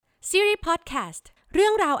ซีรีส์พอดแคสต์เรื่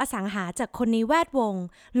องราวอสังหาจากคนในแวดวง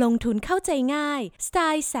ลงทุนเข้าใจง่ายสไต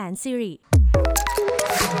ล์แสนสิริ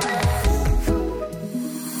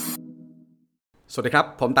สวัสดีครับ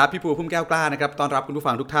ผมตาพี่ภูพุ่มแก้วกล้านะครับต้อนรับคุณผู้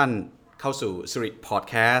ฟังทุกท่านเข้าสู่สิริพอด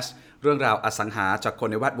แคสต์เรื่องราวอสังหาจากคน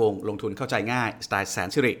ในแวดวงลงทุนเข้าใจง่ายสไตล์แสน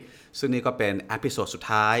สิริซึ่งนี่ก็เป็นเอพิโซดสุด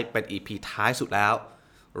ท้ายเป็น EP ท้ายสุดแล้ว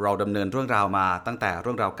เราดำเนินเรื่องราวมาตั้งแต่เ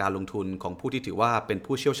รื่องราวการลงทุนของผู้ที่ถือว่าเป็น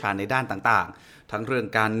ผู้เชี่ยวชาญในด้านต่างๆทั้งเรื่อง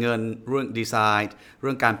การเงินเรื่องดีไซน์เ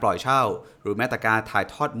รื่องการปล่อยเช่าหรือแม้แต่การถ่าย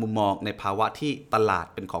ทอดมุมมองในภาวะที่ตลาด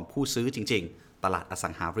เป็นของผู้ซื้อจริงๆตลาดอสั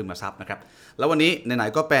งหาริมทรัพย์นะครับแล้ววันนี้ไหน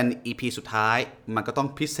ๆก็เป็น EP สุดท้ายมันก็ต้อง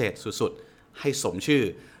พิเศษสุดๆให้สมชื่อ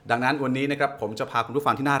ดังนั้นวันนี้นะครับผมจะพาคุณผู้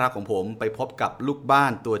ฟังที่น่ารักของผมไปพบกับลูกบ้า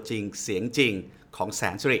นตัวจริงเสียงจริงของแส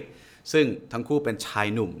นสิริซึ่งทั้งคู่เป็นชาย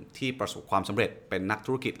หนุ่มที่ประสบความสำเร็จเป็นนัก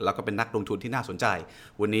ธุรกิจแล้วก็เป็นนักลงทุนที่น่าสนใจ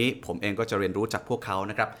วันนี้ผมเองก็จะเรียนรู้จากพวกเขา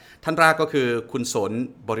นะครับท่านแรกก็คือคุณสน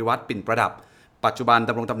บริวัตรปิ่นประดับปัจจุบันด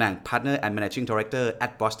ำรงตำแหน่ง Partner and Managing Director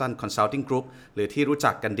at Boston Consulting Group หรือที่รู้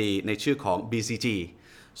จักกันดีในชื่อของ BCG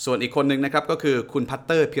ส่วนอีกคนหนึ่งนะครับก็คือคุณพัตเ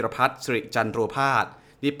ตอร์พิรพัฒน์สิริจันโรภาส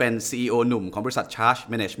นี่เป็น CEO หนุ่มของบริษัท Charge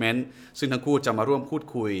Management ซึ่งทั้งคู่จะมาร่วมพูด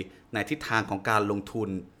คุยในทิศทางของการลงทุน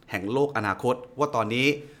แห่งโลกอนาคตว่าตอนนี้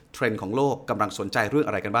เทรนด์ของโลกกำลังสนใจเรื่องอ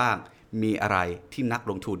ะไรกันบ้างมีอะไรที่นัก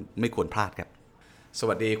ลงทุนไม่ควรพลาดครับส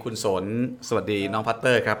วัสดีคุณสนสวัสดีน้องพัตเต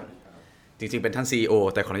อร์ครับจริงๆเป็นท่าน CEO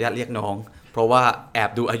แต่ขออนุญาตเรียกน้องเพราะว่าแอบ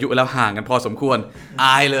ดูอายุแล้วห่างกันพอสมควรอ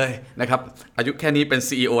ายเลยนะครับอายุแค่นี้เป็น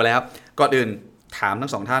CEO แล้วก่อนอื่นถามทั้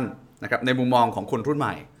งสองท่านนะครับในมุมมองของคนรุ่นให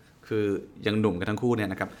ม่คือยังหนุ่มกันทั้งคู่เนี่ย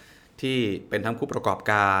นะครับที่เป็นทั้งผู้ประกอบ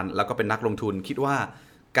การแล้วก็เป็นนักลงทุนคิดว่า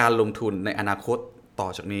การลงทุนในอนาคตต่อ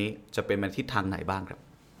จากนี้จะเป็นในทิศทางไหนบ้างครับ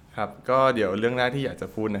ครับก็เดี๋ยวเรื่องแรกที่อยากจะ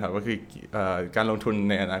พูดนะครับก็คือการลงทุน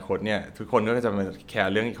ในอนาคตเนี่ยทุกคนก็จะมาแค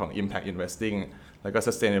ร์เรื่องของ impact investing แล้วก็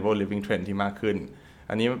sustainable living trend ที่มากขึ้น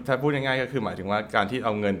อันนี้ถ้าพูดง่ายๆก็คือหมายถึงว่าการที่เอ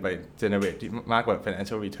าเงินไป generate ที่มากกว่า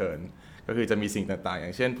financial return ก็คือจะมีสิ่งต่างๆอย่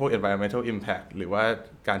างเช่นพวก environmental impact หรือว่า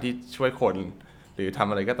การที่ช่วยคนหรือทำ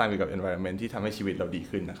อะไรก็ตามเกี่ยวกับ environment ที่ทำให้ชีวิตเราดี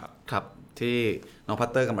ขึ้นนะครับครับที่น้องพัต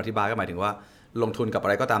เตอร์กำลังอธิบายก็หมายถึงว่าลงทุนกับอะ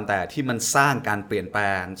ไรก็ตามแต่ที่มันสร้างการเปลี่ยนแปล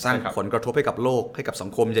งสร้างผลกระทบให้กับโลกให้กับสัง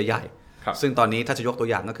คมใหญ่ๆซึ่งตอนนี้ถ้าจะยกตัว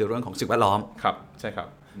อย่างก็คือเรื่องของสิ่งแวดล้อมครับใช่ครับ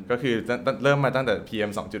ก็คือเริ่มมาตั้งแต่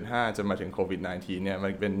PM 2.5 จนมาถึง COVID-19 เนี่ยมั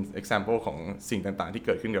นเป็น example ของสิ่งต่างๆที่เ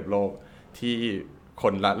กิดขึ้นกับโลกที่ค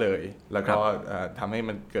นละเลยแล้วก็ทำให้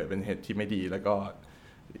มันเกิดเป็นเหตุที่ไม่ดีแล้วก็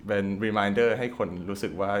เป็น reminder ให้คนรู้สึ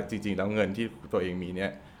กว่าจริงๆแล้วเงินที่ตัวเองมีเนี่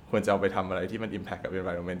ยควรจะเอาไปทำอะไรที่มัน impact กับ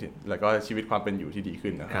environment แล้วก็ชีวิตความเป็นอยู่ที่ดี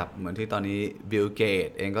ขึ้นนะครับเหมือนที่ตอนนี้บิลเกต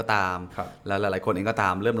เองก็ตามและหลายๆคนเองก็ตา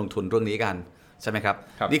มเริ่มลงทุนเรื่องนี้กันใช่ไหมครับ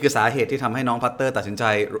นี่คือสาเหตุที่ทำให้น้องพัตเตอร์ตัดสินใจ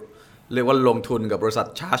เรียกว่าลงทุนกับบริษัท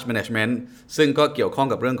Charge Management ซึ่งก็เกี่ยวข้อง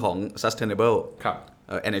กับเรื่องของ sustainable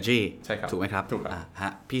energy ใช่ครับถูกไหมครับถูกครั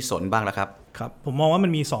บพี่สนบ้างแล้วครับครับผมมองว่ามั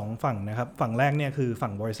นมี2ฝั่งนะครับฝั่งแรกเนี่ยคือฝั่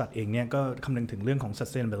งบริษัทเองเนี่ยก็คำนึงถึงเรื่องของ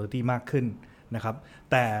sustainability มากขึ้นนะครับ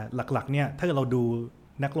แต่หลักๆเนี่ยถ้าเกิดเราดู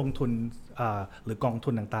นักลงทุนหรือกองทุ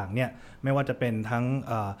นต่างๆเนี่ยไม่ว่าจะเป็นทั้ง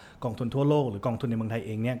กองทุนทั่วโลกหรือกองทุนในเมืองไทยเอ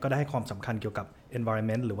งเนี่ยก็ได้ให้ความสำคัญเกี่ยวกับ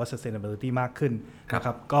environment หรือว่า sustainability มากขึ้นนะค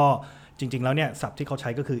รับก็จริงๆแล้วเนี่ยศัพท์ที่เขาใช้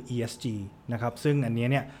ก็คือ ESG นะครับซึ่งอันนี้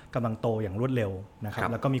เนี่ยกำลังโตอย่างรวดเร็วนะครับ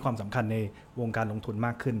แล้วก็มีความสำคัญในวงการลงทุนม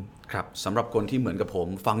ากขึ้นครับสำหรับคนที่เหมือนกับผม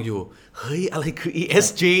ฟังอยู่เฮ้ยอะไรคือ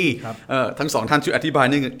ESG ทั้งสองท่านช่วยอธิบาย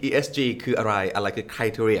นิดนึง ESG คืออะไรคือ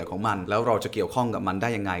criteria ของมันแล้วเราจะเกี่ยวข้องกับมันได้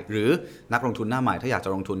ยังไงหรือนักลงทุนหน้าใหม่ถ้าอยากจ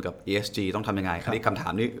ะลงทุนกับ ESG ต้องทำยังไงอันนี้คำถา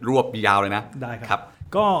มนี้รวบยาวเลยนะได้ครับ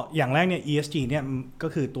ก็อย่างแรกเนี่ย ESG เนี่ยก็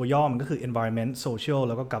คือตัวย่อมันก็คือ environment social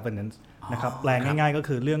แล้วก็ governance นะครับแปลง่ายๆก็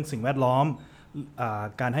คือเรื่องสิ่งแวดล้อม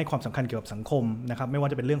การให้ความสำคัญเกี่ยวกับสังคมนะครับไม่ว่า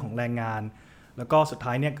จะเป็นเรื่องของแรงงานแล้วก็สุดท้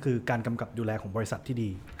ายเนี่ยคือการกำกับดูแลของบริษัทที่ดี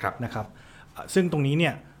นะครับซึ่งตรงนี้เนี่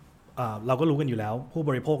ยเราก็รู้กันอยู่แล้วผู้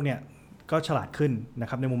บริโภคเนี่ยก็ฉลาดขึ้นนะ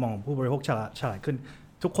ครับในมุมมองของผู้บริโภคฉลาดขึ้น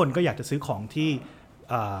ทุกคนก็อยากจะซื้อของที่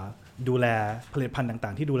ดูแลผลิตภัณฑ์ต่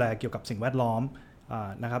างๆที่ดูแลเกี่ยวกับสิ่งแวดล้อม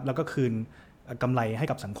นะครับแล้วก็คืนกำไรให้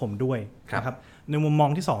กับสังคมด้วยนะครับในมุมมอง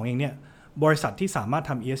ที่2เองเนี่ยบริษัทที่สามารถ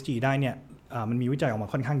ทำ ESG ได้เนี่ยมันมีวิจัยออกมา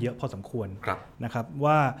ค่อนข้างเยอะพอสมควรนะครับ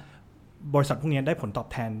ว่าบริษัทพวกนี้ได้ผลตอบ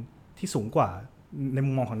แทนที่สูงกว่าใน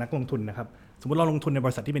มุมมองของนักลงทุนนะครับสมมุติเราลงทุนในบ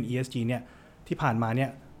ริษัทที่เป็น ESG เนี่ยที่ผ่านมาเนี่ย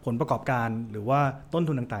ผลประกอบการหรือว่าต้น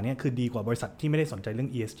ทุนต่างๆเนี่ยคือดีกว่าบริษัทที่ไม่ได้สนใจเรื่อง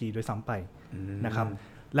ESG ด้วยซ้ำไปนะครับ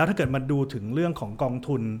แล้วถ้าเกิดมาดูถึงเรื่องของกอง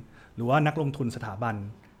ทุนหรือว่านักลงทุนสถาบัน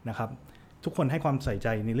นะครับทุกคนให้ความใส่ใจ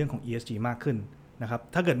ในเรื่องของ ESG มากขึ้นนะครับ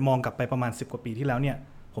ถ้าเกิดมองกลับไปประมาณ10 กว่าปีที่แล้วเนี่ย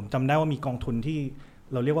ผมจำได้ว่ามีกองทุนที่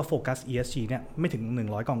เราเรียกว่าโฟกัส ESG เนี่ยไม่ถึง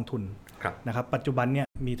100กองทุนนะครับปัจจุบันเนี่ย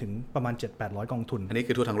มีถึงประมาณ 7-800 กองทุนอันนี้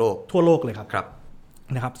คือทั่วทั้งโลกเลยครับ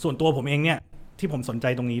นะครับส่วนตัวผมเองเนี่ยที่ผมสนใจ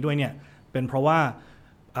ตรงนี้ด้วยเนี่ยเป็นเพราะว่า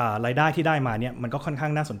รายได้ที่ได้มาเนี่ยมันก็ค่อนข้า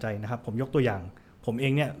งน่าสนใจนะครับผมยกตัวอย่างผมเอ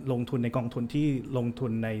งเนี่ยลงทุนในกองทุนที่ลงทุ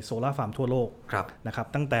นในโซล่าฟาร์มทั่วโลกนะครับ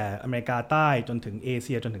ตั้งแต่อเมริกาใต้จนถึงเอเ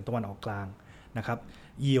ชียจนถึงตะวันออกกลางนะครับ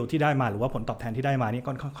ยิลด์ที่ได้มาหรือว่าผลตอบแทนที่ได้มานี่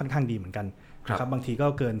ก็ค่อนข้างดีเหมือนกันนะครับบางทีก็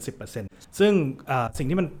เกิน 10% ซึ่งสิ่ง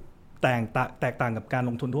ที่มันแตกต่างกับการ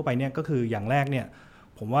ลงทุนทั่วไปเนี่ยก็คืออย่างแรกเนี่ย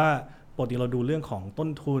ผมว่าปกติเราดูเรื่องของต้น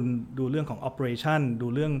ทุนดูเรื่องของ operation ดู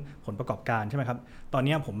เรื่องผลประกอบการใช่ไหมครับตอน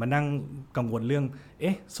นี้ผมมานั่งกังวลเรื่อง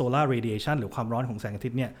solar radiation หรือความร้อนของแสงอาทิ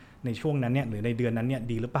ตย์เนี่ยในช่วงนั้นเนี่ยหรือในเดือนนั้นเนี่ย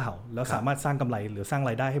ดีหรือเปล่าแล้วสามารถสร้างกำไรหรือสร้าง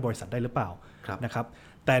รายได้ให้บริษัทได้หรือเปล่านะครับ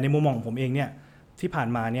แต่ในมุมมองของผมเองเนี่ยที่ผ่าน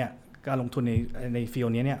มาเนี่ยการลงทุนในฟิล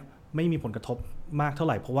นี้เนี่ยไม่มีผลกระทบมากเท่าไ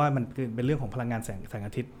หร่เพราะว่ามันเป็นเรื่องของพลังงานแสงอ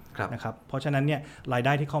าทิตย์นะครับเพราะฉะนั้นเนี่ยรายไ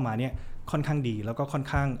ด้ที่เข้ามาเนี่ยค่อนข้างดีแล้วก็ค่อน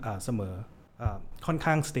ข้างเสมอค่อน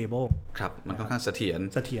ข้าง stable ครับมันค่อนข้างเสถียร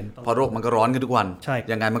เพราะโลกมันก็ร้อนขึ้นทุกวัน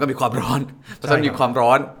ยัง ไงมันก็มีความร้อนเพราะฉะนั้นมีความร้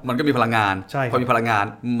อนมันก็มีพลังงานพอมีพลังงาน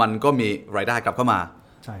มันก็มีรายได้กลับเข้ามา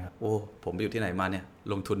ใช่ครับโอ้ผมไปอยู่ที่ไหนมาเนี่ย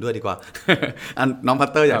ลงทุนด้วยดีกว่า น้องพัต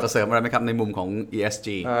เตอร์อยากจะเสริมอะไรไหมครับในมุมของ ESG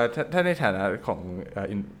ถ้าในฐานะของ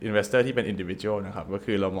investor ที่เป็น individual นะครับก็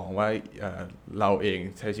คือเรามองว่าเราเอง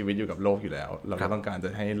ใช้ชีวิตอยู่กับโลกอยู่แล้วเราก็ต้องการจะ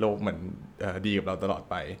ให้โลกมันดีกับเราตลอด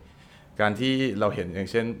ไปการที่เราเห็นอย่า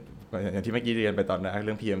งเช่นอย่างที่เมื่อกี้เรียนไปตอนแรกเ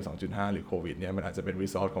รื่อง PM 2.5 หรือโควิดเนี่ยมันอาจจะเป็น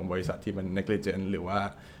result ของบริษัทที่มัน negligent หรือว่า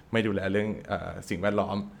ไม่ดูแลเรื่องสิ่งแวดล้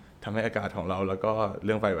อมทำให้อากาศของเราแล้วก็เ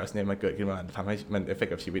รื่องไวรัสเนี่ยมันเกิดขึ้นมาทำให้มันเอฟเฟค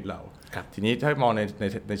กับชีวิตเราทีนี้ถ้ามอง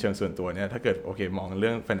ในเชิงส่วนตัวเนี่ยถ้าเกิดโอเคมองเรื่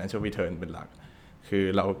อง financial return เป็นหลักคือ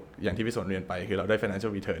เราอย่างที่พี่สนเรียนไปคือเราได้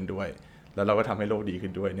financial return ด้วยแล้วเราก็ทำให้โลกดีขึ้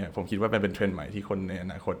นด้วยเนี่ยผมคิดว่าเป็นเทรนด์ใหม่ที่คนในอ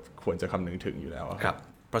นาคตควรจะคำนึงถึงอยู่แล้วครับ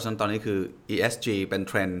เพราะฉะนั้นตอนนี้คือ ESG เป็น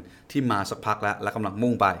เทรนด์ที่มาสักพักแล้วและกำลัง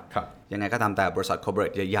มุ่งไปยังไงก็ตามแต่บริษัท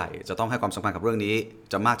corporate ใหญ่ๆจะต้องให้ความสำคัญกับเรื่องนี้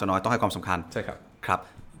จะมากจะน้อยต้องให้ความสำคัญใช่ครับครับ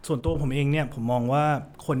ส่วนตัวผมเองเนี่ยผมมองว่า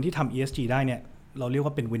คนที่ทำ ESG ได้เนี่ยเราเรียก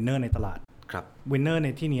ว่าเป็น winner ในตลาดครับ winner ใน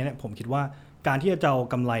ที่นี้เนี่ยผมคิดว่าการที่จะเอา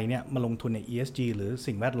กำไรเนี่ยมาลงทุนใน ESG หรือ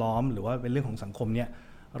สิ่งแวดล้อมหรือว่าเป็นเรื่องของสังคมเนี่ย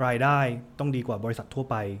รายได้ต้องดีกว่าบริษัททั่ว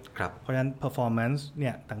ไปเพราะฉะนั้น performance เ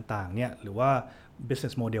นี่ยต่างๆเนี่ยหรือว่า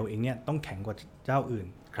business model เองเนี่ยต้องแข็งกว่าเจ้าอื่น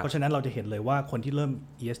เพราะฉะนั้นเราจะเห็นเลยว่าคนที่เริ่ม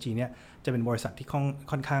ESG เนี่ยจะเป็นบริษัทที่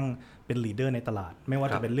ค่อนข้างเป็น leader ในตลาดไม่ว่า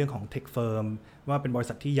จะเป็นเรื่องของ tech firm ว่าเป็นบริ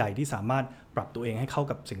ษัทที่ใหญ่ที่สามารถปรับตัวเองให้เข้า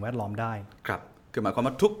กับสิ่งแวดล้อมได้ครับคือหมายความ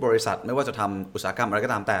ว่าทุกบริษัทไม่ว่าจะทำอุตสาหกรรมอะไรก็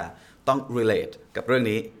ตามแต่ต้อง relate กับเรื่อง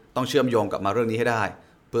นี้ต้องเชื่อมโยงกับมาเรื่องนี้ให้ได้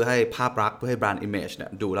เพื่อให้ภาพลักษณ์เพื่อให้ brand image เนี่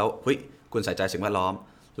ยดูแล้วเฮ้ยคุณใส่ใจสิ่งแวดล้อม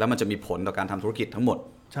แล้วมันจะมีผลต่อการทำธุรกิจทั้งหมด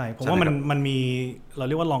ใช่ผมว่ามันมีเราเ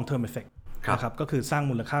รียกว่า long term effectนะครับก็คือสร้าง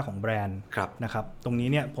มูลค่าของแบรนด์นะครับตรงนี้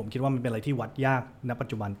เนี่ยผมคิดว่ามันเป็นอะไรที่วัดยากณปัจ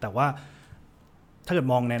จุบันแต่ว่าถ้าเกิด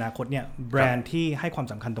มองในอนาคตเนี่ยแบรนด์ที่ให้ความ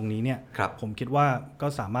สำคัญตรงนี้เนี่ยผมคิดว่าก็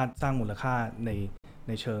สามารถสร้างมูลค่าใ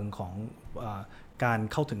นเชิงของการ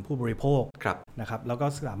เข้าถึงผู้บริโภคนะครับแล้วก็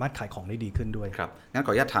สามารถขายของได้ดีขึ้นด้วยครับงั้นข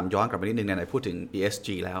ออนุญาตถามย้อนกลับไปนิดนึงในพูดถึง ESG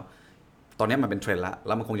แล้วตอนนี้มันเป็นเทรนด์แ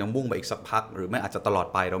ล้วมันคงยังมุ่งไปอีกสักพักหรือไม่อาจจะตลอด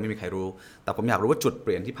ไปเราไม่มีใครรู้แต่ผมอยากรู้ว่าจุดเป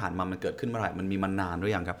ลี่ยนที่ผ่านมามันเกิดขึ้นเมื่อไหร่มันมีมานานหรื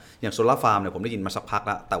อยังครับอย่างโซล่าฟาร์มเนี่ยผมได้ยินมาสักพักแ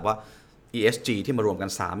ล้วแต่ว่า ESG ที่มารวมกัน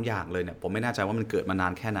3อย่างเลยเนี่ยผมไม่แน่ใจว่ามันเกิดมานา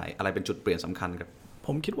นแค่ไหนอะไรเป็นจุดเปลี่ยนสำคัญครับผ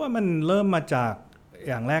มคิดว่ามันเริ่มมาจาก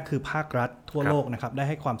อย่างแรกคือภาครัฐทั่วโลกนะครับได้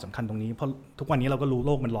ให้ความสำคัญตรงนี้เพราะทุกวันนี้เราก็รู้โ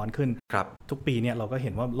ลกมันร้อนขึ้นทุกปีเนี่ยเราก็เ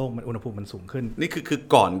ห็นว่าโลกมันอุณหภูมิมันสูงขึ้นนี่คือ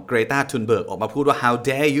ก่อนเกรตา ทุนเบิร์กออกมาพูดว่า how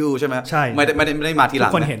dare you ใช่ไหมใช่ไม่ได้มาทีหลั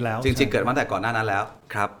งทุกคนเห็นแล้วจริงๆเกิดมาแต่ก่อนหน้านั้นแล้ว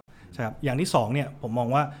ครับใช่ครับอย่างที่2เนี่ยผมมอง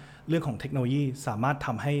ว่าเรื่องของเทคโนโลยีสามารถท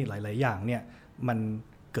ำให้หลายๆอย่างเนี่ยมัน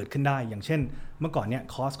เกิดขึ้นได้อย่างเช่นเมื่อก่อนเนี่ย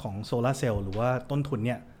คอสของโซลาร์เซลล์หรือว่าต้นทุนเ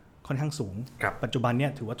นี่ยค่อนข้างสูงปัจจุบันเนี่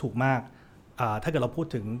ยถือว่าถูกมากถ้าเกิดเราพูด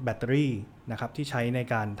ถึงแบตเตอรี่นะครับที่ใช้ใน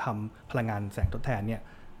การทำพลังงานแสงทดแทนเนี่ย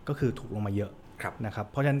ก็คือถูกลงมาเยอะนะครับ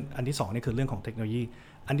เพราะฉะนั้นอันที่2นี่คือเรื่องของเทคโนโลยี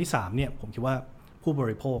อันที่3เนี่ยผมคิดว่าผู้บ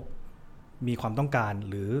ริโภคมีความต้องการ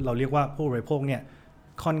หรือเราเรียกว่าผู้บริโภคเนี่ย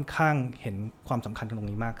ค่อนข้างเห็นความสำคัญตรง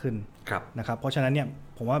นี้มากขึ้นนะครับเพราะฉะนั้นเนี่ย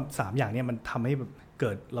ผมว่า3อย่างเนี่ยมันทำให้เ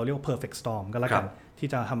กิดเราเรียกว่า perfect storm ก็แล้วกันที่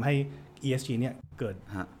จะทำให้ ESG เนี่ยเกิด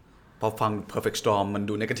พอฟัง perfect storm มัน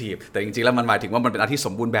ดู negative แต่จริงๆแล้วมันหมายถึงว่ามันเป็นอันที่ส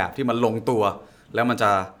มบูรณ์แบบที่มันลงตัวแล้วมันจ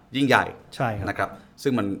ะยิ่งใหญ่นะครับซึ่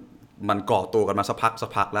งมันก่อตัวกันมาสัก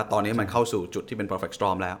พักแล้วตอนนี้มันเข้าสู่จุดที่เป็น perfect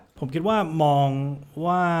storm แล้วผมคิดว่ามอง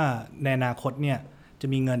ว่าในอนาคตเนี่ยจะ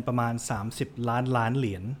มีเงินประมาณ30ล้านเห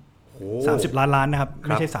รียญ30ล้านนะครับไ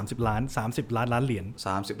ม่ใช่30ล้าน30ล้านเหรียญ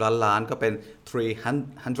30ล้านก็เป็น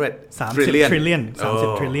300 trillion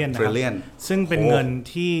 30 trillion นะครับซึ่งเป็นเงิน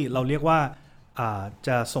ที่เราเรียกว่าจ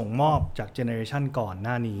ะส่งมอบจากเจเนอเรชันก่อนห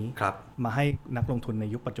น้านี้มาให้นักลงทุนใน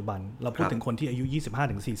ยุคปัจจุบันเราพูดถึงคนที่อายุ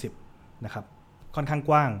 25-40 นะครับค่อนข้าง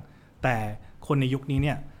กว้างแต่คนในยุคนี้เ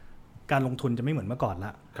นี่ยการลงทุนจะไม่เหมือนเมื่อก่อนล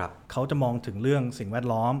ะเขาจะมองถึงเรื่องสิ่งแวด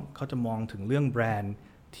ล้อมเขาจะมองถึงเรื่องแบรนด์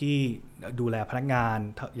ที่ดูแลพนักงาน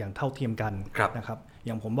อย่างเท่าเทียมกัน ครับ นะครับอ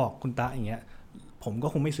ย่างผมบอกคุณตะอย่างเงี้ยผมก็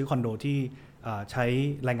คงไม่ซื้อคอนโดที่ใช้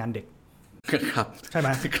แรงงานเด็ก ครับ ใช่ไหม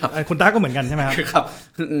ครับ คุณตะก็เหมือนกันใช่ไหมครับ ครับ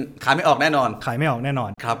ขายไม่ออกแน่นอน ขายไม่ออกแน่นอน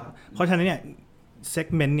ครับ เพราะฉะนั้นเนี่ยเซก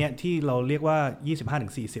เมนต์เนี่ยที่เราเรียกว่า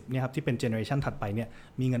 25-40 เนี่ยครับที่เป็นเจเนอเรชันถัดไปเนี่ย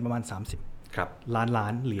มีเงินประมาณ ครับ 30 ล้า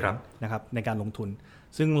นเหรีย ครั ญ บ นะครับในการลงทุน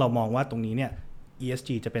ซึ่งเรามองว่าตรงนี้เนี่ย ESG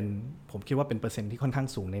จะเป็นผมคิดว่าเป็นเปอร์เซ็นต์ที่ค่อนข้าง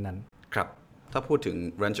สูงในนั้น ครับถ้าพูดถึง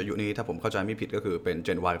เรนจ์อายุนี้ถ้าผมเข้าใจไม่ผิดก็คือเป็น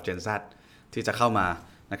Gen Y กับ Gen Z ที่จะเข้ามา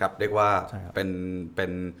นะครับเรียกว่า ใช่ครับ เป็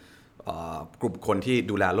นกลุ่มคนที่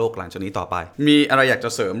ดูแลโลกหลังจากนี้ต่อไป มีอะไรอยากจะ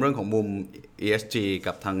เสริมเรื่องของมุม ESG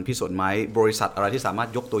กับทางพี่สนไหมบริษัทอะไรที่สามารถ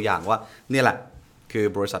ยกตัวอย่างว่าเนี่ยแหละคือ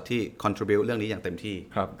บริษัทที่ contribute เรื่องนี้อย่างเต็มที่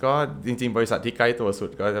ครับก็จริงๆบริษัทที่ใกล้ตัวสุด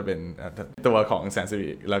ก็จะเป็นตัวของแสนสิริ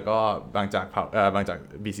แล้วก็บางจาก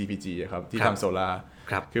BCPG ครับที่ ครับ ทำโซล่า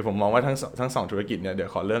ครับ คือผมมองว่าทั้งสองธุรกิจเนี่ยเดี๋ยว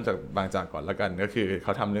ขอเริ่มจากบางจากก่อนแล้วกันก็คือเข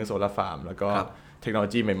าทำเรื่องโซล่าฟาร์มแล้วก็ ครับ เทคโนโล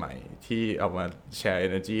ยีใหม่ๆ ที่เอามาแชร์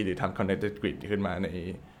energy หรือทำ connected grid ขึ้นมาใน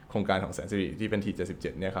โครงการของแสนสิริที่เป็น T77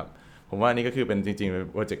 เนี่ยครับผมว่านี่ก็คือเป็นจริงๆเป็น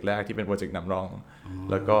โปรเจกต์แรกที่เป็นโปรเจกต์นำร่อง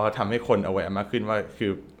แล้วก็ทำให้คน aware มากขึ้นว่าคื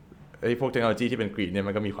อไอ้พวกเทคโนโลยีที่เป็นกรีนเนี่ย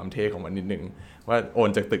มันก็มีความเท่ของมันนิดนึงว่าโอน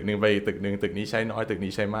จากตึกนึงไปตึกนึงตึกนี้ใช้น้อยตึก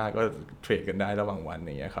นี้ใช้มากก็เทรดกันได้ระหว่างวัน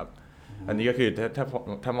อย่างเงี้ยครับอันนี้ก็คือ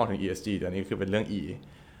ถ้ามองถึง ESG แต่อันนี้คือเป็นเรื่อง E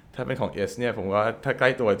ถ้าเป็นของ S เนี่ยผมว่าถ้าใกล้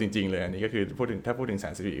ตัวจริงๆเลยอันนี้ก็คือถ้าพูดถึงแส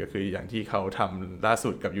นสิริก็คืออย่างที่เขาทำล่าสุ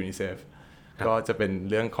ดกับ UNICEF ก็จะเป็น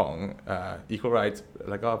เรื่องของequal rights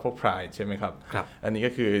แล้วก็พวก pride ใช่ไหมครับ ครับ อันนี้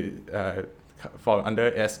ก็คือfall under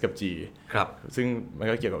S กับ G ครับ ซึ่งมัน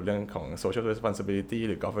ก็เกี่ยวกับเรื่องของ social responsibility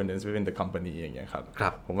หรือ governance within the company อย่างเงี้ยครับ ครั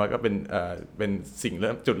บ ผมว่าก็เป็น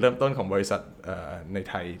จุดเริ่มต้นของบริษัทใน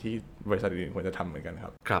ไทยที่บริษัทอื่นควรจะทำเหมือนกันครั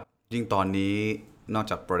บ ครับยิ่งตอนนี้นอก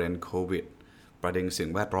จากประเด็นโควิดประเด็นสิ่ง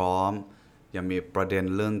แวดล้อมยังมีประเด็น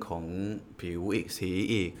เรื่องของผิวอีกสี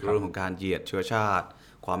อีกเรื่องของการเหยียดเชื้อชาติ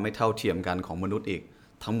ความไม่เท่าเทียมกันของมนุษย์อีก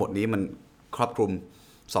ทั้งหมดนี้มันครอบคลุม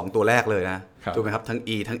2ตัวแรกเลยนะครับ ถูกไหมครับทั้ง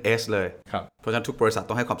E ทั้ง S เลย ครับ เพราะฉะนั้นทุกบริษัท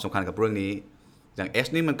ต้องให้ความสำคัญกับเรื่องนี้อย่าง S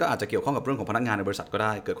นี่มันก็อาจจะเกี่ยวข้องกับเรื่องของพนักงานในบริษัทก็ไ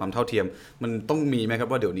ด้เกิดความเท่าเทียมมันต้องมีไหมครับ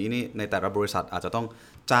ว่าเดี๋ยวนี้นี่ในแต่ละบริษัทอาจจะต้อง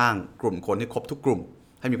จ้างกลุ่มคนให้ครบทุกกลุ่ม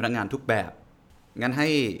ให้มีพนักงานทุกแบบงั้นให้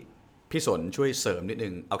พี่สนช่วยเสริมนิดนึ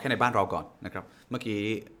งเอาแค่ในบ้านเราก่อนนะครับเมื่อกี้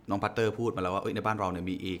น้องพัตเตอร์พูดมาแล้วว่าในบ้านเราเนี่ย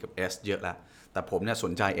มี E กับ S เยอะแล้วแต่ผมเนี่ยส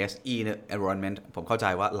นใจ S E เนี่ย environment ผมเข้าใจ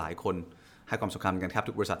ว่าหลายคนให้ความสำคัญกันแทบ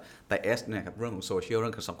ทุกบริษัทแต่ S เนี่ยครับเรื่องของโซเชียลเรื่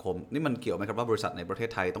องของสังคมนี่มันเกี่ยวไหมครับว่าบริษัทในประเทศ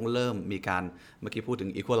ไทยต้องเริ่มมีการเมื่อกี้พูดถึง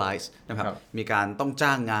equalize นะครับ ครับ มีการต้อง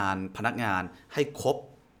จ้างงานพนักงานให้ครบ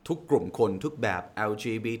ทุกกลุ่มคนทุกแบบ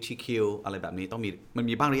LGBTQ อะไรแบบนี้ต้องมีมัน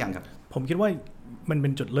มีบ้างหรือยังครับ ผมคิดว่ามันเป็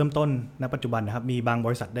นจุดเริ่มต้นณปัจจุบันนะครับมีบางบ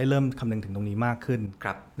ริษัทได้เริ่มคำนึงถึงตรงนี้มากขึ้น ค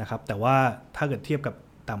รับ นะครับแต่ว่าถ้าเกิดเทียบกับ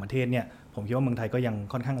ต่างประเทศเนี่ยผมคิดว่าเมืองไทยก็ยัง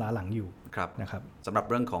ค่อนข้างล้าหลังอยู่ ครับ นะครับ สำหรับ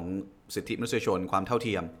เรื่องของสิทธิมนุษยชนความเท่าเ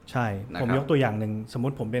ทียม ใช่ นะครับ ผมยกตัวอย่างหนึ่งสมมุ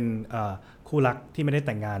ติผมเป็นคู่รักที่ไม่ได้แ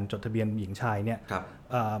ต่งงานจดทะเบียนหญิงชายเนี่ย ครับ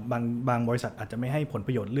บางบริษัทอาจจะไม่ให้ผลป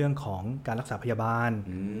ระโยชน์เรื่องของการรักษาพยาบาล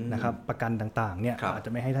นะครับประกันต่างๆเนี่ย ครับ อาจจ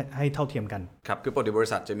ะไม่ให้เท่าเทียมกัน ครับคือปกติบริ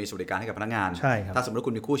ษัทจะมีสวัสดิการให้กับพนักงาน ใช่ครับ ถ้าสมมติ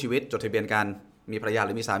คุณมีคู่ชีวิตจดทะเบียนกันมีภรรยาห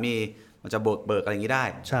รือมีสามีมันจะเบิกอะไรอย่างนี้ได้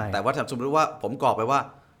ใช่ แต่ว่าสมมติว่าผมกรอกไปว่า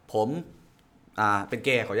ผมเป็นเก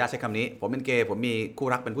ย์ขออนุญาตใช้คำนี้ผมเป็นเกย์ผมมีคู่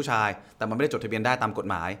รักเป็นผู้ชาย แต่มันไม่ได้จดทะเบียนได้ตามกฎ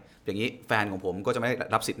หมาย อย่างนี้แฟนของผมก็จะไม่ได้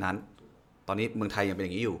รับสิทธินั้น ตอนนี้เมืองไทยยังเป็นอ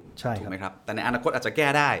ย่างนี้อยู่ ใช่ครับ ถูกไหมครับแต่ในอนาคตอาจจะแก้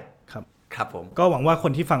ได้ ครับ ครับผม ก็หวังว่าค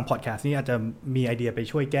นที่ฟังพอดแคสต์นี้อาจจะมีไอเดียไป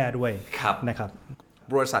ช่วยแก้ด้วย ครับ นะครับ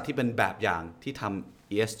บริษัทที่เป็นแบบอย่างที่ท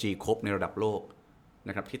ำ ESG ครบในระดับโลกน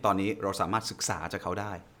ะครับที่ตอนนี้เราสามารถศึกษาจากเขาไ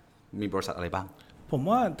ด้ มีบริษัทอะไรบ้าง ผม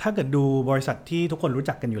ว่าถ้าเกิดดูบริษัทที่ทุกคนรู้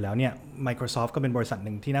จักกันอยู่แล้วเนี่ย Microsoft ก็เป็นบริษัทห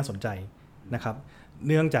นึ่งที่น่าสนใจนะครับ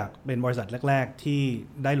เนื่องจากเป็นบริษัทแรกๆที่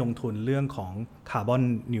ได้ลงทุนเรื่องของ Carbon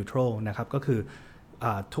Neutral นะครับก็คือ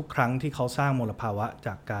ทุกครั้งที่เขาสร้างมลภาวะจ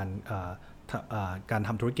ากการท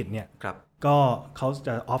ำธุรกิจเนี่ย ครับ ก็เขาจ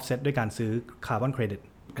ะ offset ด้วยการซื้อ Carbon Credit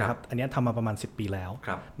ครับ นะครับอันนี้ทำมาประมาณ10 ปีแล้ว ค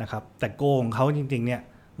รับ นะครับแต่โกของเขาจริงๆเนี่ย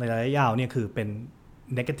ในระยะยาวเนี่ยคือเป็น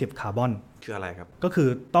negative carbon คืออะไรครับ ก็คือ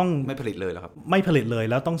ต้อง ไม่ผลิตเลยเหรอครับ ไม่ผลิตเลย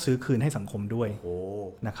แล้วต้องซื้อคืนให้สังคมด้วย โอ้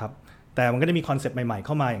นะครับแต่มันก็จะมีคอนเซปต์ใหม่ๆเ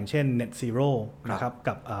ข้ามาอย่างเช่น net zero ครับ นะครับ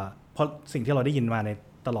กับเพราะสิ่งที่เราได้ยินมาใน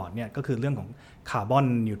ตลอดเนี่ยก็คือเรื่องของ carbon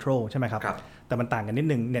neutral ใช่ไหมครับ ครับ แต่มันต่างกันนิด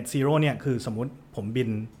นึง net zero เนี่ยคือสมมุติผมบิน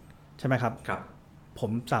ใช่ไหมครับ ครับ ผ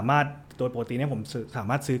มสามารถโดยปกติเนี่ยผมสา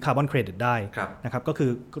มารถซื้อ carbon credit ได้ ครับ นะครับก็คือ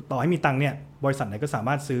ต่อให้มีตังค์เนี่ยบริษัทไหนก็สาม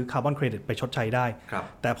ารถซื้อ carbon credit ไปชดใช้ได้ ครับ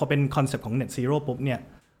แต่พอเป็นคอนเซปต์ของ net zero ปุ๊บเนี่ย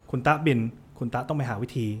คุณตะบินคุณตะต้องไปหาวิ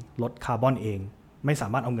ธีลดคาร์บอนเอง ไม่สา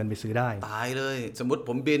มารถเอาเงินไปซื้อได้ ตายเลยสมมติผ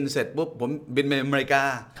มบินเสร็จปุ๊บผมบินไปอเมริกา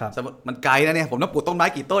ครับ สมมติมันไกลนะเนี่ยผมต้องปลูกต้นไม้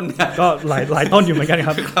กี่ต้นเนี่ย ก็หลายต้นอยู่เหมือนกันค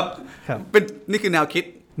รับ ครับ ครับ เป็นนี่คือแนวคิด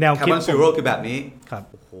แนวคิด Carbon Zero คือแบบนี้ครับ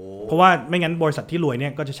เพราะว่าไม่งั้นบริษัทที่รวยเนี่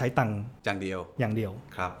ยก็จะใช้ตังค์อย่างเดียว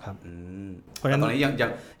ครับเพราะฉะนั้นตอนนี้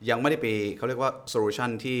ยังไม่ได้ไปเขาเรียกว่าโซลูชัน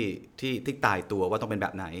ที่ตายตัวว่าต้องเป็นแบ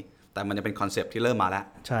บไหนแต่มันจะเป็นคอนเซปต์ที่เริ่มมาแล้ว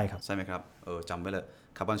ใช่ครับใช่ไหมครับจำไว้เลย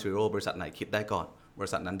Carbon Zero บริษัทไหนคิดได้ก่อนบริ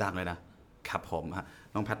ษัทนั้นดังเลยนะครับผมฮะ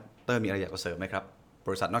น้องแพทเตอร์มีอะไรอยากจะเสริมไหมครับบ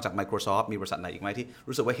ริษัทนอกจาก Microsoft มีบริษัทไหนอีกไหมที่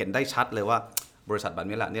รู้สึกว่าเห็นได้ชัดเลยว่าบริษัทแบบ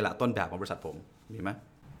นี้แหละต้นแบบของบริษัทผมมีไหม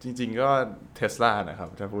จริงๆก็ Tesla นะครับ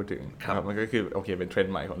ถ้าพูดถึงมันก็คือโอเคเป็นเทรน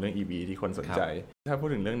ด์ใหม่ของเรื่อง EV ที่คนสนใจถ้าพูด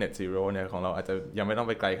ถึงเรื่อง Net Zero เนี่ยของเราอาจจะยังไม่ต้อง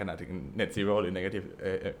ไปไกลขนาดถึง Net Zero หรือ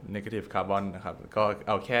Negative Carbon นะครับก็เ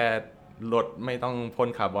อาแค่ลดไม่ต้องพ่น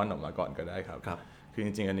คาร์บอนออกมาก่อนก็ได้ครับคือจ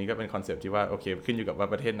ริงๆอันนี้ก็เป็นคอนเซปต์ที่ว่าโอเคขึ้นอยู่กับว่า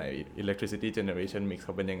ประเทศไหน electricity generation mix เข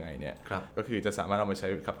าเป็นยังไงเนี่ยก็คือจะสามารถเอามาใช้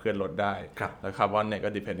ขับเคลื่อนรถได้แล้วคาร์บอนเนี่ยก็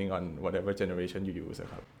depending on whatever generation you use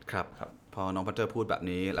ครับพอน้องพัตเตอร์พูดแบบ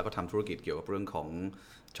นี้แล้วก็ทำธุรกิจเกี่ยวกับเรื่องของ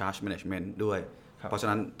charge management ด้วยเพราะฉะ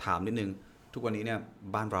นั้นถามนิดนึงทุกวันนี้เนี่ย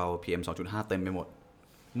บ้านเรา PM 2.5 เต็มไปหมด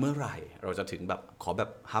เมื่อไหร่เราจะถึงแบบขอแบบ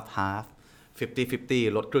half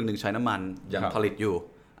 50-50 ลดครึ่งหนึ่งใช้น้ำมันยังผลิตอยู่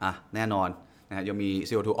แน่นอนนะฮะยังมี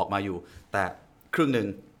CO2 ออกมาอยู่แต่ครึ่งหนึ่ง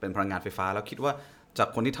เป็นพลังงานไฟฟ้าแล้วคิดว่าจาก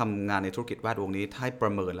คนที่ทำงานในธุรกิจแวดวงนี้ถ้าปร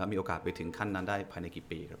ะเมินแล้วมีโอกาสไปถึงขั้นนั้นได้ภายในกี่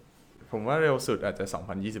ปีครับผมว่าเร็วสุดอาจจะ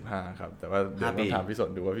2025ครับแต่ว่าเดี๋ยวต้องถามพี่สน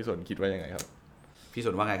ดูว่าพี่สนคิดว่ายังไงครับพี่ส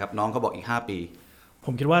นว่าไงครับน้องเขาบอกอีก5ปีผ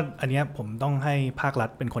มคิดว่าอันนี้ผมต้องให้ภาครัฐ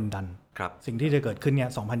เป็นคนดันสิ่งที่จะเกิดขึ้นเนี่ย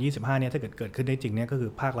2025เนี่ยถ้าเกิดขึ้นได้จริงเนี่ยก็คื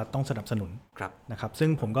อภาครัฐต้องสนับสนุนนะครับซึ่ง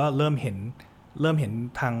ผมก็เริ่มเห็น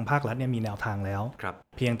ทางภาครัฐเนี่ยมีแนวทางแล้ว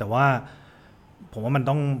เพียงแต่ว่าผมว่ามัน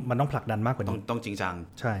ต้องผลักดันมากกว่านี้ต้องจริงจัง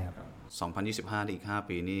ใช่ครับ2025นี่อีก5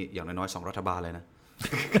ปีนี่อย่างน้อยๆ2รัฐบาลเลยนะ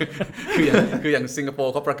คืออย่างสิงคโป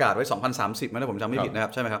ร์เขาประกาศไว้2030นะผมจำไม่ผิดนะครั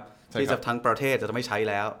บใช่ไหมครับที่จะทั้งประเทศจะไม่ใช้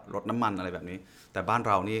แล้วลดน้ำมันอะไรแบบนี้แต่บ้านเ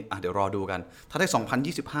รานี่เดี๋ยวรอดูกันถ้าได้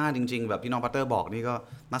2025จริงๆแบบที่น้องพัตเตอร์บอกนี่ก็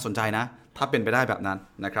น่าสนใจนะถ้าเป็นไปได้แบบนั้น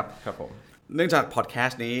นะครับครับผมเนื่องจากพอดแคส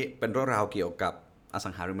ต์นี้เป็นเรื่องราวเกี่ยวกับอสั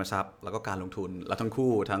งหาริมทรัพย์แล้วก็การลงทุนและทั้ง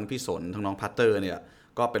คู่ทั้งพี่สนทั้งน้องพัตเตอร์เนี่ย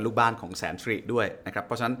ก็เป็นลูกบ้านของแสนสิริด้วยนะครับเ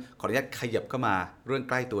พราะฉะนั้นขออนุญาตขยับเข้ามาเรื่อง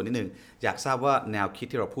ใกล้ตัวนิดนึงอยากทราบว่าแนวคิด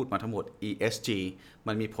ที่เราพูดมาทั้งหมด ESG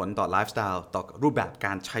มันมีผลต่อไลฟ์สไตล์ต่อรูปแบบก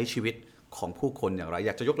ารใช้ชีวิตของผู้คนอย่างไรอ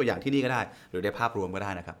ยากจะยกตัวอย่างที่นี่ก็ได้หรือในภาพรวมก็ไ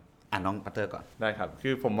ด้นะครับน้องพัตเตอร์ก่อนได้ครับคื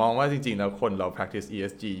อผมมองว่าจริงๆแล้วคนเรา practice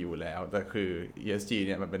ESG อยู่แล้วแต่คือ ESG เ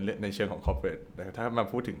นี่ยมันเป็นในเชิงของ corporate แต่ถ้ามา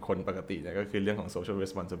พูดถึงคนปกติเนี่ยก็คือเรื่องของ social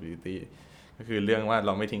responsibilityก็คือเรื่องว่าเ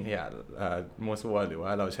ราไม่ทิ้งขยะมั่วซั่วหรือว่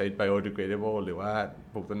าเราใช้ biodegradable หรือว่า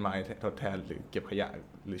ปลูกต้นไม้ทดแทนหรือเก็บขยะ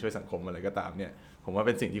หรือช่วยสังคมอะไรก็ตามเนี่ยผมว่าเ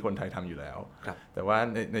ป็นสิ่งที่คนไทยทำอยู่แล้วแต่ว่า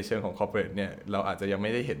ในเชิงของ corporate เนี่ยเราอาจจะยังไ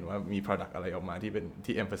ม่ได้เห็นว่ามี product อะไรออกมา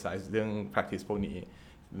ที่ emphasize เรื่อง practice พวกนี้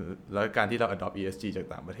แล้วการที่เรา adopt ESG จาก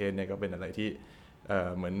ต่างประเทศเนี่ยก็เป็นอะไรที่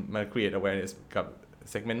เหมือนมา create awareness กับ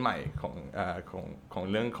segment ใหม่ของ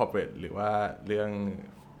เรื่อง corporate หรือว่าเรื่อง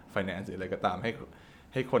finance หรืออะไรก็ตามใ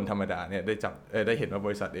ห้คนธรรมดาเนี่ยได้เห็นว่าบ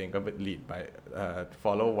ริษัทเองก็เป็น lead ไป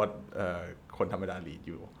follow what คนธรรมดา lead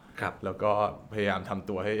อยู่แล้วก็พยายามทำ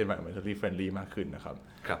ตัวให้ environmentally friendly มากขึ้นนะครับ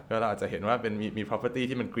ก็เราอาจจะเห็นว่าเป็นมี property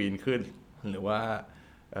ที่มัน green ขึ้นหรือว่า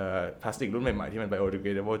พลาสติกรุ่นใหม่ๆที่มัน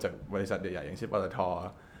biodegradable จากบริษัทใหญ่ๆอย่างเช่นปตท.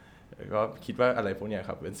ก็คิดว่าอะไรพวกนี้ค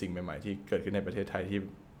รับเป็นสิ่งใหม่ๆที่เกิดขึ้นในประเทศไทยที่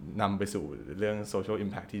นำไปสู่เรื่อง social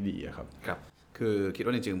impact ที่ดีครับคือคิด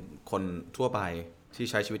ว่าจริงๆคนทั่วไปที่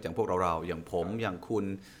ใช้ชีวิตอย่างพวกเราอย่างผมอย่างคุณ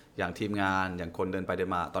อย่างทีมงานอย่างคนเดินไปเดิน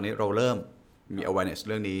มาตอนนี้เราเริ่มมี awareness เ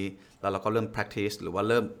รื่องนี้แล้วเราก็เริ่ม practice หรือว่า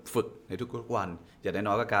เริ่มฝึกในทุกๆวันอย่าง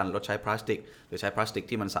น้อยๆก็การลดใช้พลาสติกหรือใช้พลาสติก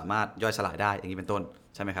ที่มันสามารถย่อยสลายได้อย่างนี้เป็นต้น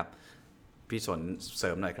ใช่ไหมครับพี่สนเส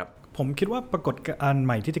ริมหน่อยครับผมคิดว่าปรากฏการณ์ใ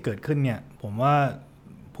หม่ที่จะเกิดขึ้นเนี่ยผมว่า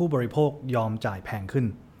ผู้บริโภคยอมจ่ายแพงขึ้น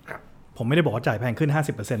ผมไม่ได้บอกว่าจ่ายแพงขึ้น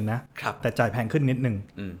 50% นะแต่จ่ายแพงขึ้นนิดนึง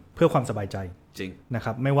เพื่อความสบายใจจริงนะค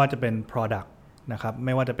รับไม่ว่าจะเป็น product นะครับไ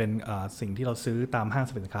ม่ว่าจะเป็นสิ่งที่เราซื้อตามห้างส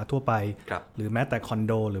รรพสินค้าทั่วไปหรือแม้แต่คอนโ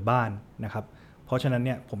ดหรือบ้านนะครับเพราะฉะนั้นเ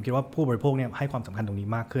นี่ยผมคิดว่าผู้บริโภคเนี่ยให้ความสำคัญตรงนี้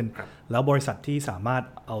มากขึ้นแล้วบริษัทที่สามารถ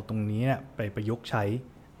เอาตรงนี้ไปประยุกต์ใช้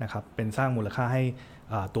นะครับเป็นสร้างมูลค่าให้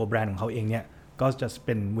ตัวแบรนด์ของเขาเองเนี่ยก็จะเ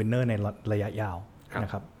ป็นวินเนอร์ในระยะยาวน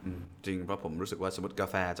ะครับจริงเพราะผมรู้สึกว่าสมมติกา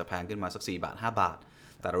แฟจะแพงขึ้นมาสัก4 บาท 5 บาท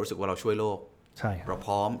แต่เรารู้สึกว่าเราช่วยโลกใช่เราพ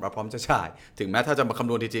ร้อมจะจ่ายถึงแม้ถ้าจะมาคำ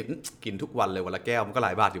นวณจริงๆกินทุกวันเลยวันละแก้วมันก็หล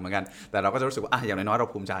ายบาทอยู่เหมือนกันแต่เราก็จะรู้สึกว่าอย่างน้อยๆเรา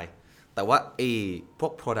ภูมิใจแต่ว่าพว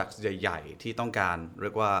ก products ใหญ่ๆที่ต้องการเรี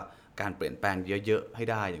ยกว่าการเปลี่ยนแปลงเยอะๆให้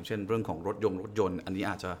ได้อย่างเช่นเรื่องของรถยนต์อันนี้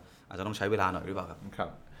อาจจะต้องใช้เวลาหน่อยหรือเปล่าครับ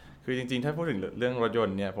คือจริงๆถ้าพูดถึงเรื่องรถยน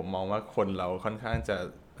ต์เนี่ยผมมองว่าคนเราค่อนข้างจะ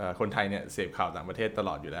คนไทยเนี่ยเสพข่าวต่างประเทศตล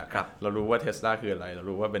อดอยู่แล้วเรารู้ว่า Tesla คืออะไรเรา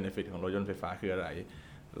รู้ว่า benefit ของรถยนต์ไฟฟ้าคืออะไร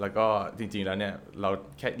แ แล้วก็จริงๆแล้วเนี่ยเ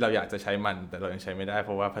ราอยากจะใช้มันแต่เรายังใช้ไม่ได้เพ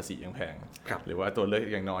ราะว่าภาษียังแพงหรือว่าตัวเลือก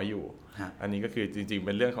ยังน้อยอยู่อันนี้ก็คือจริงๆเ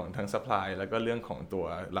ป็นเรื่องของทั้ง supply แล้วก็เรื่องของตัว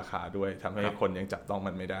ราคาด้วยทำให้คนยังจับต้อง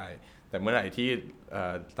มันไม่ได้แต่เมื่อไหร่ที่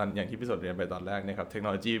ตอนอย่างที่พี่สดเรียนไปตอนแรกเนี่ยครับเทคโน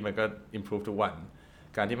โลยีมันก็ improve ทุกวัน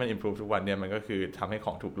การที่มัน improve ทุกวันเนี่ยมันก็คือทำให้ข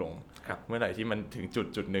องถูกลงเมื่อไหร่ที่มันถึง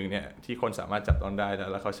จุดหนึ่งเนี่ยที่คนสามารถจับต้องได้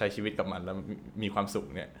แล้วเขาใช้ชีวิตกับมันแล้วมีความสุข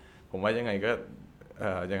เนี่ยผมว่ายังไงก็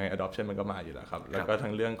ยังไง adoption มันก็มาอยู่แล้วครับแล้วก็ทั้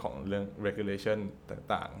งเรื่องของเรื่อง regulation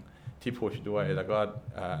ต่างๆที่ push ด้วยแล้วก็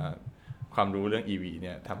ความรู้เรื่อง EV เ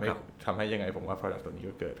นี่ยทำให้ยังไงผมว่า product ตัวนี้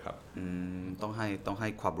ก็เกิดครับต้องให้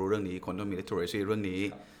ความรู้เรื่องนี้คนต้องมี literacy เรื่องนี้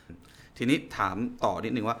ทีนี้ถามต่อนิ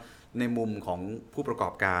ดนึงว่าในมุมของผู้ประกอ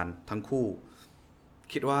บการทั้งคู่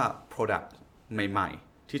คิดว่า product ใหม่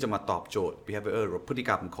ๆที่จะมาตอบโจทย์ behavior หรือพฤติก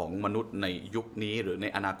รรมของมนุษย์ในยุคนี้หรือใน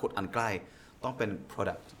อนาคตอันใกล้ต้องเป็น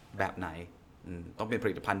product แบบไหนต้องเป็นผ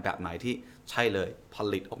ลิตภัณฑ์แบบไหนที่ใช่เลยผ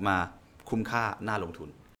ลิตออกมาคุ้มค่าน่าลงทุน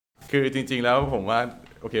คือจริงๆแล้วผมว่า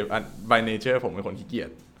โอเค by nature ผมเป็นคนขี้เกียจ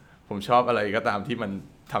ผมชอบอะไรก็ตามที่มัน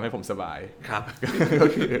ทำให้ผมสบายครับก็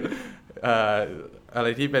คืออะไร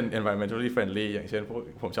ที่เป็น environmentally friendly อย่างเช่น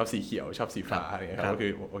ผมชอบสีเขียวชอบสีฟ้าอะไรเงี้ยครับก็คื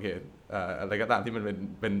อโอเคอะไรก็ตามที่มัน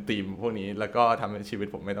เป็นธีมพวกนี้แล้วก็ทำให้ชีวิต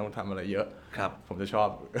ผมไม่ต้องทำอะไรเยอะผมจะชอบ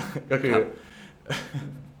ก็คือ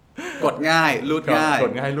กดง่ายรูดง่า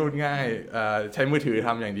ยใช้มือถือท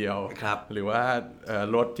ำอย่างเดียวหรือว่า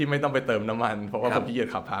รถที่ไม่ต้องไปเติมน้ำมันเพราะว่าผมขี้เกียจ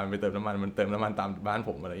ขับพาไปเติมน้ำมันมันเติมน้ำมันตามบ้านผ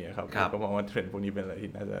มอะไรอย่างเงี้ยครับก็มองว่าเทรนด์พวกนี้เป็นอะไรที่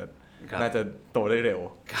น่าจะโตได้เร็ว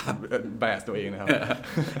base ตัวเองนะครับ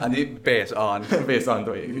อันนี้ based on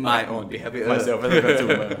ตัวเอง my own behavior myself as a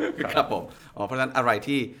consumer ครับผมเพราะฉะนั้นอะไร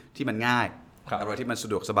ที่มันง่ายอะไรที่มันสะ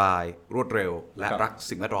ดวกสบายรวดเร็วและรัก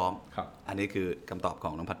สิ่งแวดล้อมอันนี้คือคำตอบขอ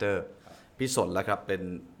งน้องพัตเตอร์พี่สนแล้วครับเป็น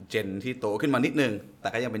เจนที่โตขึ้นมานิดนึงแต่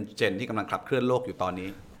ก็ยังเป็นเจนที่กำลังขับเคลื่อนโลกอยู่ตอนนี้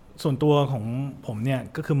ส่วนตัวของผมเนี่ย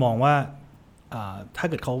ก็คือมองว่าถ้า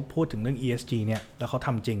เกิดเขาพูดถึงเรื่อง ESG เนี่ยแล้วเขาท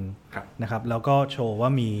ำจริงนะครับแล้วก็โชว์ว่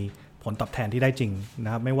ามีผลตอบแทนที่ได้จริงน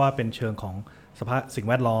ะครับไม่ว่าเป็นเชิงของสภาพสิ่ง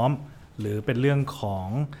แวดล้อมหรือเป็นเรื่องของ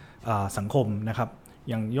สังคมนะครับ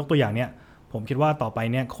อย่างยกตัวอย่างเนี่ยผมคิดว่าต่อไป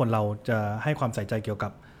เนี่ยคนเราจะให้ความใส่ใจเกี่ยวกั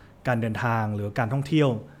บการเดินทางหรือการท่องเที่ยว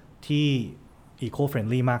ที่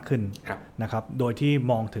eco-friendly มากขึ้นนะครับโดยที่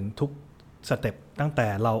มองถึงทุกสเต็ปตั้งแต่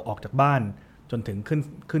เราออกจากบ้านจนถึงขึ้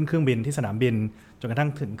นเครื่องบินที่สนามบินจนกระทั่ง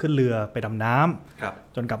ถึงขึ้นเรือไปดำน้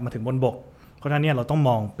ำจนกลับมาถึงบนบกเพราะฉะนั้นเนี่ยเราต้องม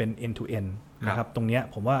องเป็น end to end นะครับตรงนี้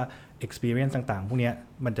ผมว่า experience ต่างๆพวกนี้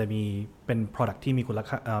มันจะมีเป็น product ที่มี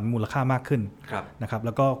มูลค่ามากขึ้นนะครับแ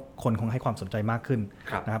ล้วก็คนคงให้ความสนใจมากขึ้น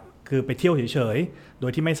นะครับคือไปเที่ยวเฉยๆโด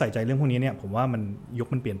ยที่ไม่ใส่ใจเรื่องพวกนี้เนี่ยผมว่ามันยุค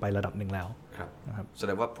มันเปลี่ยนไประดับหนึ่งแล้วนะครับแสด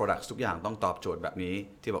งว่า products ทุกอย่างต้องตอบโจทย์แบบนี้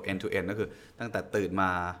ที่บอก end to end ก็คือตั้งแต่ตื่นมา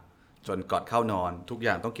จนก่อนเข้านอนทุกอ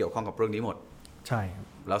ย่างต้องเกี่ยวข้องกับเรื่องนี้หมดใช่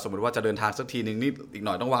แล้วสมมติว่าจะเดินทางสักทีนึงนี่อีกห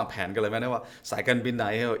น่อยต้องวางแผนกันเลยไหมนะว่าสายการบินไหน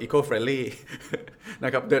eco friendly น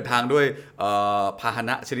ะครับเดินทางด้วยพาห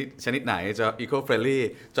นะชนิดไหนจะ eco friendly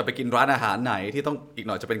จะไปกินร้านอาหารไหนที่ต้องอีกห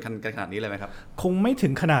น่อยจะเป็นขนาดนี้เลยไหมครับคงไม่ถึ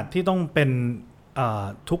งขนาดที่ต้องเป็น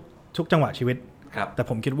ทุกจังหวะชีวิตแต่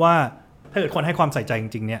ผมคิดว่าถ้าเกิดคนให้ความใส่ใจจ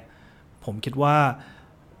ริงๆเนี่ยผมคิดว่า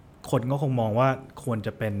คนก็คงมองว่าควรจ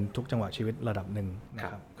ะเป็นทุกจังหวะชีวิตระดับหนึ่งนะ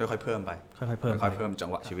ครับค่อยๆเพิ่มไปค่อยๆเพิ่มจัง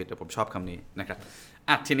หวะชีวิตผมชอบคำนี้นะครับ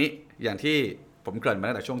ทีนี้อย่างที่ผมเกริ่นมา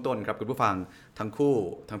ตั้งแต่ช่วงต้นครับคุณผู้ฟังทั้งคู่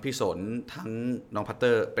ทั้งพี่สนทั้งน้องพัตเต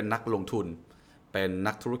อร์เป็นนักลงทุนเป็น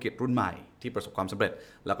นักธุรกิจรุ่นใหม่ที่ประสบความสำเร็จ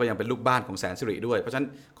แล้วก็ยังเป็นลูกบ้านของแสนสิริด้วยเพราะฉะนั้น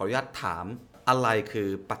ขออนุญาตถามอะไรคือ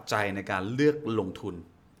ปัจจัยในการเลือกลงทุน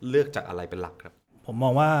เลือกจากอะไรเป็นหลักครับผมม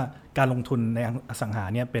องว่าการลงทุนในอสังหา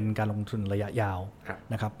เนี่ยเป็นการลงทุนระยะยาว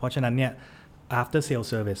นะครับเพราะฉะนั้นเนี่ย after sale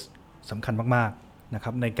service สำคัญมากๆนะค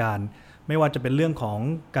รับในการไม่ว่าจะเป็นเรื่องของ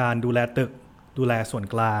การดูแลตึกดูแลส่วน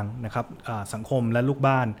กลางนะครับสังคมและลูก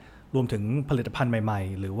บ้านรวมถึงผลิตภัณฑ์ใหม่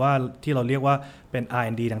ๆหรือว่าที่เราเรียกว่าเป็น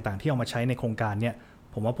R&D ต่างๆที่เอามาใช้ในโครงการเนี่ย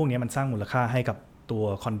ผมว่าพวกนี้มันสร้างมูลค่าให้กับตัว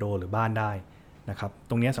คอนโดหรือบ้านได้นะครับ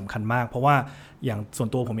ตรงนี้สำคัญมากเพราะว่าอย่างส่วน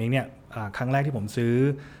ตัวผมเองเนี่ยครั้งแรกที่ผมซื้อ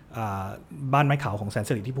บ้านไม้ขาวของแสน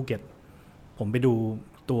สิริที่ภูเก็ตผมไปดู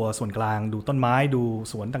ตัวส่วนกลางดูต้นไม้ดู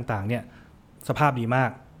สวนต่างๆเนี่ยสภาพดีมา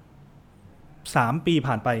ก3 ปี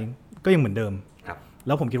ผ่านไปก็ยังเหมือนเดิมแ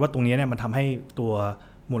ล้วผมคิดว่าตรงนี้เนี่ยมันทำให้ตัว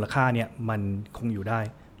มูลค่าเนี่ยมันคงอยู่ได้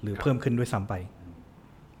หรือเพิ่มขึ้นด้วยซ้ำไป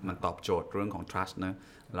มันตอบโจทย์เรื่องของ trust นะ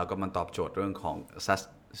แล้วก็มันตอบโจทย์เรื่องของ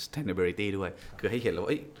sustainability ด้วยคือให้เห็นแล้วว่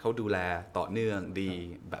าเขาดูแลต่อเนื่องดี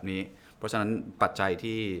แบบนี้เพราะฉะนั้นปัจจัย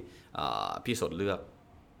ที่พี่สนเลือก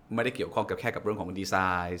ไม่ได้เกี่ยวข้องกับแค่กับเรื่องของดีไซ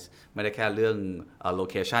น์ไม่ได้แค่เรื่องโล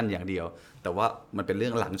เคชันอย่างเดียวแต่ว่ามันเป็นเรื่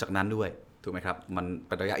องหลังจากนั้นด้วยถูกไหมครับมันเ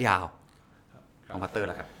ป็นระยะยาวของพัตเตอร์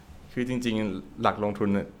แล้วครับคือจริงๆหลักลงทุน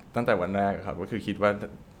ตั้งแต่วันแรกครับก็คือคิดว่า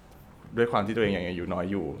ด้วยความที่ตัวเองยังอายุน้อย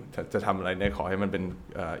อยู่จะทำอะไรเนี่ยขอให้มันเป็น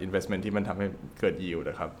investment ที่มันทำให้เกิด yield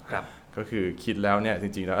นะครับก็คือคิดแล้วเนี่ยจ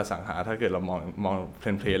ริงๆแล้วอสังหาถ้าเกิดเรามองเ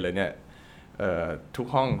พลนๆเลยเนี่ยทุก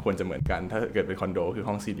ห้องควรจะเหมือนกันถ้าเกิดเป็นคอนโดคือ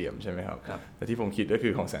ห้องสี่เหลี่ยมใช่ไหมครับแต่ที่ผมคิดก็คื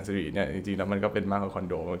อของแสนสิริเนี่ยจริงๆแล้วมันก็เป็นมากกว่าคอน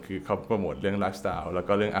โดคือเขาโปรโมทเรื่องไลฟ์สไตล์แล้ว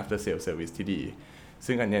ก็เรื่อง after sale service ที่ดี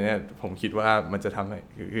ซึ่งอันนี้เนี่ยผมคิดว่ามันจะทำ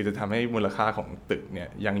ให้มูลค่าของตึกเนี่ย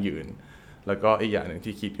ยั่งยืนแล้วก็อีกอย่างหนึ่ง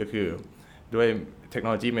ที่คิดก็คือด้วยเทคโน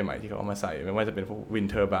โลยีใหม่ๆที่เขาเอามาใส่ไม่ว่าจะเป็นพวก wind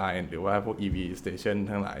turbine หรือว่าพวก EV station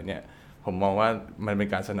ทั้งหลายเนี่ยผมมองว่ามันเป็น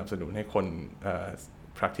การสนับสนุนให้คน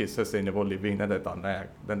practice sustainable living ตั้งแต่ตอนแรก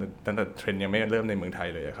ตั้งแต่เทรนด์ยังไม่เริ่มในเมืองไทย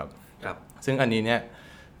เลยครับซึ่งอันนี้เนี่ย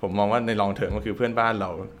ผมมองว่าใน long term ก็คือเพื่อนบ้านเรา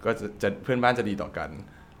ก็จะเพื่อนบ้านจะดีต่อกัน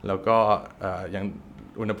แล้วก็ยัง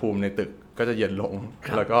อุณหภูมิในตึกก็จะเย็นลง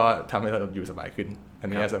แล้วก็ทำให้เราอยู่สบายขึ้นอัน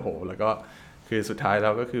นี้as a wholeแล้วก็คือสุดท้ายแล้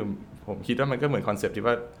วก็คือผมคิดว่ามันก็เหมือนคอนเซ็ปต์ที่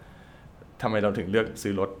ว่าทำไมเราถึงเลือก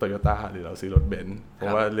ซื้อรถ Toyota หรือเราซื้อรถ Benz เพรา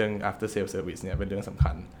ะว่าเรื่อง after sale service เนี่ยเป็นเรื่องสำ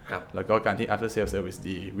คัญแล้วก็การที่ after sale service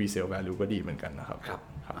ดี resale value ก็ดีเหมือนกันนะครับ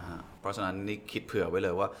เพราะฉะนั้นนี่คิดเผื่อไว้เล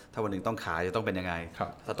ยว่าถ้าวันหนึ่งต้องขายจะต้องเป็นยังไง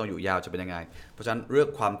ถ้าต้องอยู่ยาวจะเป็นยังไงเพราะฉะนั้นเรื่อง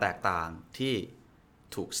ความแตกต่างที่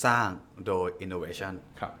ถูกสร้างโดย innovation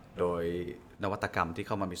โดยนวัตกรรมที่เ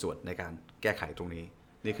ข้ามามีส่วนในการแก้ไขตรงนี้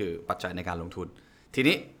นี่คือปัจจัยในการลงทุนที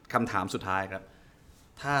นี้คำถามสุดท้ายครับ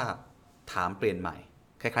ถ้าถามเปลี่ยนใหม่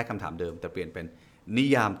คล้ายๆคำถามเดิมแต่เปลี่ยนเป็นนิ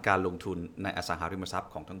ยามการลงทุนในอสังหาริมทรัพ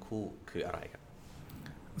ย์ของทั้งคู่คืออะไรครับ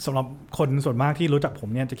สำหรับคนส่วนมากที่รู้จักผม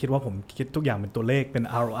เนี่ยจะคิดว่าผมคิดทุกอย่างเป็นตัวเลขเป็น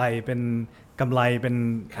ROI เป็นกำไรเป็น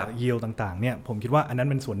yield ต่างๆเนี่ยผมคิดว่าอันนั้น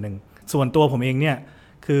เป็นส่วนหนึ่งส่วนตัวผมเองเนี่ย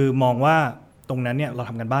คือมองว่าตรงนั้นเนี่ยเรา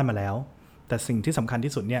ทำกันบ้านมาแล้วแต่สิ่งที่สำคัญ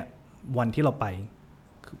ที่สุดเนี่ยวันที่เราไป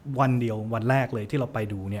วันเดียววันแรกเลยที่เราไป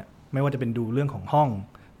ดูเนี่ยไม่ว่าจะเป็นดูเรื่องของห้อง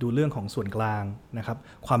ดูเรื่องของส่วนกลางนะครับ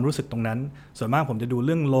ความรู้สึกตรงนั้นส่วนมากผมจะดูเ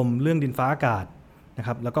รื่องลมเรื่องดินฟ้าอากาศนะค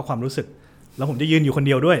รับแล้วก็ความรู้สึกแล้วผมจะยืนอยู่คนเ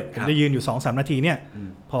ดียวด้วยผมจะยืนอยู่ 2-3 นาทีเนี่ย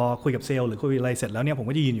พอคุยกับเซลล์หรือคุยอะไรเสร็จแล้วเนี่ยผม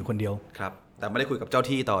ก็จะยืนอยู่คนเดียวครับแต่ไม่ได้คุยกับเจ้า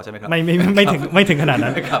ที่ต่อใช่ไหมครับไม่ถึงขนาดนั้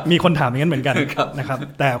นมีคนถามอย่างนั้นเหมือนกันนะครับ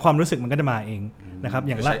แต่ความรู้สึกมันก็จะมาเองนะครับ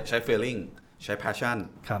อย่างใช้ feeling ใช้ passion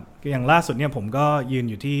ครับอย่างล่าสุดเนี่ยผมก็ยืน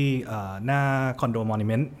อยู่ที่หน้าคอนโดมอนิเ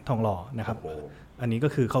มนต์ทองหล่อนะครับอันนี้ก็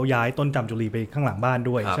คือเขาย้ายต้นจามจุลีไปข้างหลังบ้าน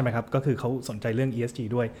ด้วยใช่ไหมครับก็คือเขาสนใจเรื่อง ESG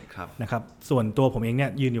ด้วยนะครับส่วนตัวผมเองเนี่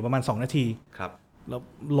ยยืนอยู่ประมาณ2นาทีแล้ว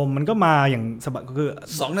ลมมันก็มาอย่างสบายก็คือ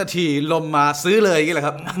2นาทีลมมาซื้อเลยอย่างนี้แหละค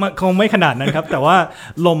รับคงไม่ขนาดนั้นครับแต่ว่า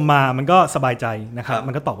ลมมามันก็สบายใจนะครับ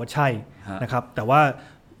มันก็ตอบว่าใช่นะครับแต่ว่า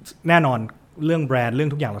แน่นอนเรื่องแบรนด์เรื่อ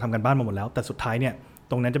งทุกอย่างเราทำกันบ้านมาหมดแล้วแต่สุดท้ายเนี่ย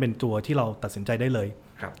ตรงนั้นจะเป็นตัวที่เราตัดสินใจได้เลย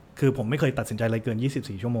คือผมไม่เคยตัดสินใจอะไรเกิน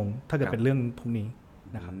24ชั่วโมงถ้าเกิดเป็นเรื่องพวกนี้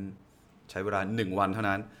นะครับใช้เวลา1วันเท่า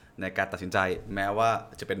นั้นในการตัดสินใจแม้ว่า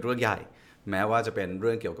จะเป็นเรื่องใหญ่แม้ว่าจะเป็นเ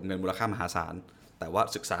รื่องเกี่ยวกับเงินมูลค่ามหาศาลแต่ว่า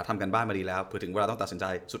ศึกษาทำกันบ้านมาดีแล้วพอถึงเวลาต้องตัดสินใจ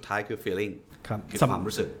สุดท้ายคือ feeling คือความ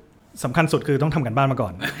รู้สึกสำคัญสุดคือต้องทำกันบ้านมาก่อ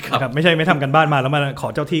นครับไม่ใช่ไม่ทำกันบ้านมาแล้วมาขอ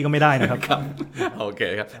เจ้าที่ก็ไม่ได้นะครับโอเค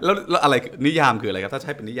ครับแล้วอะไรนิยามคืออะไรครับถ้าใ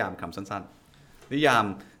ช้เป็นนิยามคำสั้นๆนิยาม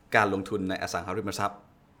การลงทุนในอสังหาริมทรัพย์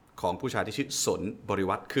ของผู้ชายที่ชื่อสนบริ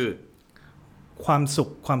วัตรคือความสุข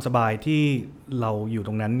ความสบายที่เราอยู่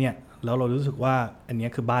ตรงนั้นเนี่ยแล้วเรารู้สึกว่าอันนี้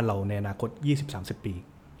คือบ้านเราในอนาคต 20-30 ปี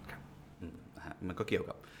มันก็เกี่ยว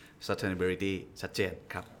กับ sustainability ชัดเจน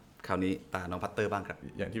ครับคราวนี้ตาน้องพัตเตอร์บ้างครับ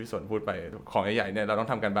อย่างที่พี่สนพูดไปของใหญ่ๆเนี่ยเราต้อง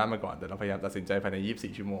ทำกันบ้านมาก่อนแต่เราพยายามตัดสินใจภายใน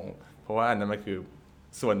24ชั่วโมงเพราะว่าอันนั้นมันคือ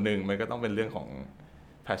ส่วนหนึ่งมันก็ต้องเป็นเรื่องของ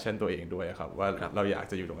passion ตัวเองด้วยครับว่าเราอยาก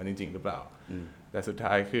จะอยู่ตรงนั้นจริงๆหรือเปล่าแต่สุด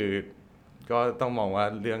ท้ายคือก็ต้องมองว่า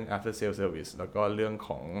เรื่อง after sale service แล้วก็เรื่องข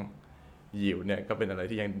องyield เนี่ยก็เป็นอะไร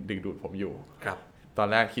ที่ยังดึงดูดผมอยู่ตอน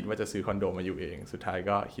แรกคิดว่าจะซื้อคอนโดมาอยู่เองสุดท้าย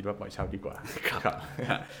ก็คิดว่าปล่อยเช่าดีกว่าครับ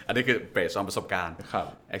อันนี้คือเบสon ประสบการณ์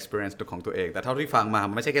experience ของตัวเองแต่เท่าที่ฟังมา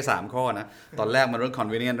มันไม่ใช่แค่3ข้อนะตอนแรกมันเรื่อง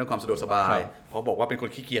convenience เรื่องความสะดวกสบายเพราะบอกว่าเป็นคน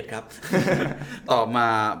ขี้เกียจครับ ต่อมา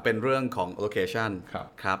เป็นเรื่องของ location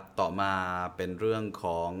ครับต่อมาเป็นเรื่องข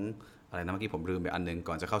องอะไรนะเมื่อกี้ผมลืมไปอันนึง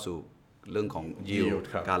ก่อนจะเข้าสู่เรื่องของ yield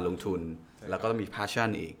การลงทุนแล้วก็ต้องมี passion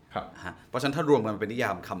อีกเพราะฉะนั้นถ้ารวมกันเป็นนิย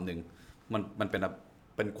ามคำหนึ่งมันเ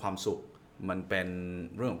ป็นความสุขมันเป็น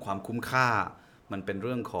เรื่องของความคุ้มค่ามันเป็นเ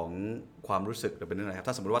รื่องของความรู้สึกหรือเป็นเรื่องอะไรครับ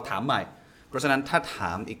ถ้าสมมติว่าถามใหม่เพราะฉะนั้นถ้าถ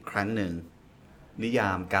ามอีกครั้งหนึ่งนิย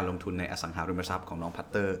ามการลงทุนในอสังหาริมทรัพย์ของน้องพัต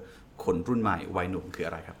เตอร์คนรุ่นใหม่วัยหนุ่มคืออ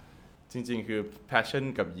ะไรครับจริงๆคือ passion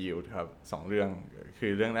กับ yield ครับ2เรื่องคื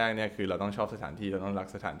อเรื่องแรกเนี่ยคือเราต้องชอบสถานที่เราต้องรัก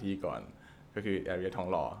สถานที่ก่อนก็คือ area ทอง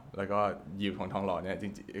หล่อแล้วก็ yield ของทองหล่อเนี่ยจ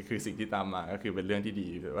ริงๆคือสิ่งที่ตามมาก็คือเป็นเรื่องที่ดี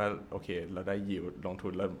ว่าโอเคเราได้ yield ลงทุ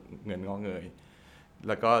นแล้วเงินงอกเงย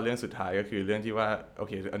แล้วก็เรื่องสุดท้ายก็คือเรื่องที่ว่าโอเ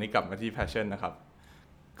คอันนี้กลับมาที่ passion นะครับ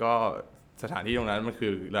ก็สถานที่ตรงนั้นมันคื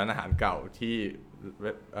อร้านอาหารเก่าที่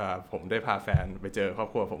ผมได้พาแฟนไปเจอครอบ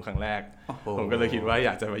ครัวผมครั้งแรกผมก็เลยคิดว่าอย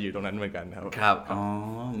ากจะมาอยู่ตรงนั้นเหมือนกันครับครับอ๋อ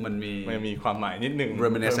มันมีความหมายนิดนึง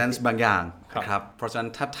reminiscence บางอย่างครับเพราะฉะนั้น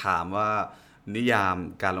ถ้าถามว่านิยาม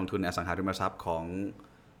การลงทุนในอสังหาริมทรัพย์ของ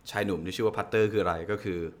ชายหนุ่มที่ชื่อว่าพัตเตอร์คืออะไรก็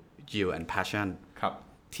คือ yield and passion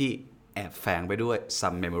ที่แอบแฝงไปด้วย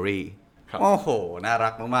some memory โอ้โหน่ารั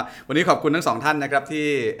กมากๆวันนี้ขอบคุณทั้งสองท่านนะครับที่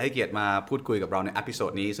ให้เกียรติมาพูดคุยกับเราในเอพิโซ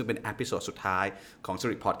ดนี้ซึ่งเป็นเอพิโซดสุดท้ายของ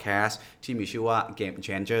Spirit Podcast ที่มีชื่อว่า Game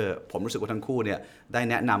Changer ผมรู้สึกว่าทั้งคู่เนี่ยได้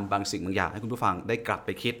แนะนำบางสิ่งบางอย่างให้คุณผู้ฟังได้กลับไป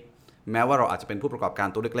คิดแม้ว่าเราอาจจะเป็นผู้ประกอบการ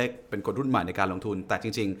ตัวเล็กๆเป็นคนรุ่นใหม่ในการลงทุนแต่จ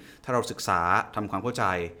ริงๆถ้าเราศึกษาทำความเข้าใจ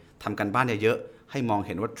ทำกันบ้านเยอะๆให้มองเ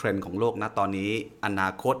ห็นว่าเทรนด์ของโลกณตอนนี้อนา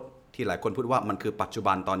คตที่หลายคนพูดว่ามันคือปัจจุ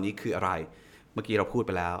บันตอนนี้คืออะไรเมื่อกี้เราพูดไ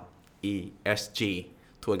ปแล้ว ESG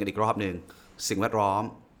ทวนกันอีกรอบนึงสิ่งแวดล้อม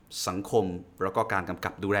สังคมแล้วก็การกำกั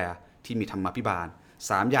บดูแลที่มีธรรมาภิบาล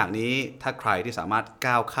3อย่างนี้ถ้าใครที่สามารถ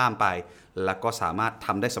ก้าวข้ามไปแล้วก็สามารถท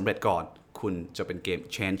ำได้สำเร็จก่อนคุณจะเป็นเกม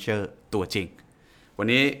changer ตัวจริงวัน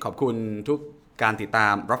นี้ขอบคุณทุกการติดตา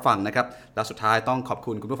มรับฟังนะครับและสุดท้ายต้องขอบ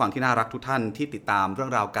คุณคุณผู้ฟังที่น่ารักทุกท่านที่ติดตามเรื่อ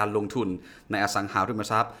งราวการลงทุนในอสังหาริม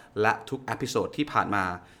ทรัพย์และทุกเอพิโซดที่ผ่านมา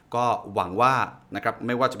ก็หวังว่านะครับไ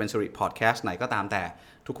ม่ว่าจะเป็น Spirit Podcast ไหนก็ตามแต่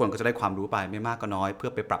ทุกคนก็จะได้ความรู้ไปไม่มากก็น้อยเพื่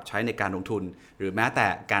อไปปรับใช้ในการลงทุนหรือแม้แต่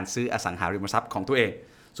การซื้ออสังหาริมทรัพย์ของตัวเอง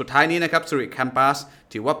สุดท้ายนี้นะครับ Spirit Campus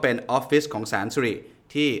ถือว่าเป็นออฟฟิศของแสนสิริ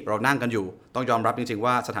ที่เรานั่งกันอยู่ต้องยอมรับจริงๆ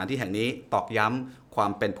ว่าสถานที่แห่งนี้ตอกย้ำควา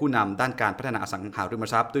มเป็นผู้นำด้านการพัฒนาอสังหาริม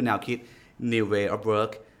ทรัพย์ด้วยแนวคิด New Way of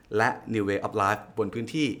Work และ New Way of Life บนพื้น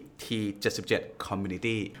ที่ T77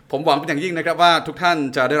 Community ผมหวังเป็นอย่างยิ่งนะครับว่าทุกท่าน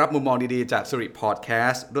จะได้รับมุมมองดีๆจาก Spirit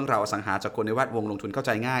Podcast เรื่องราวอสังหาจากคนในแวดวงลงทุนเข้าใ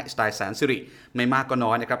จง่ายสไตล์แสนสิริไม่มากก็น้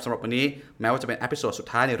อยนะครับสำหรับวันนี้แม้ว่าจะเป็นเอพิโซดสุด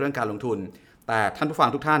ท้ายในเรื่องการลงทุนแต่ท่านผู้ฟัง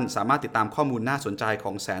ทุกท่านสามารถติดตามข้อมูลน่าสนใจข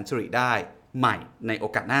องแสนสิริได้ใหม่ในโอ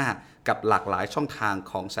กาสหน้ากับหลากหลายช่องทาง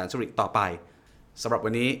ของแสนสิริต่อไปสำหรับวั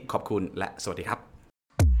นนี้ขอบคุณและสวัสดีครับ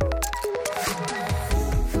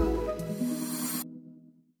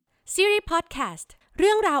Siri Podcast เ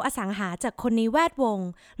รื่องราวอสังหาจากคนในแวดวง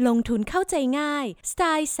ลงทุนเข้าใจง่ายสไต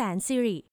ล์แสนสิริ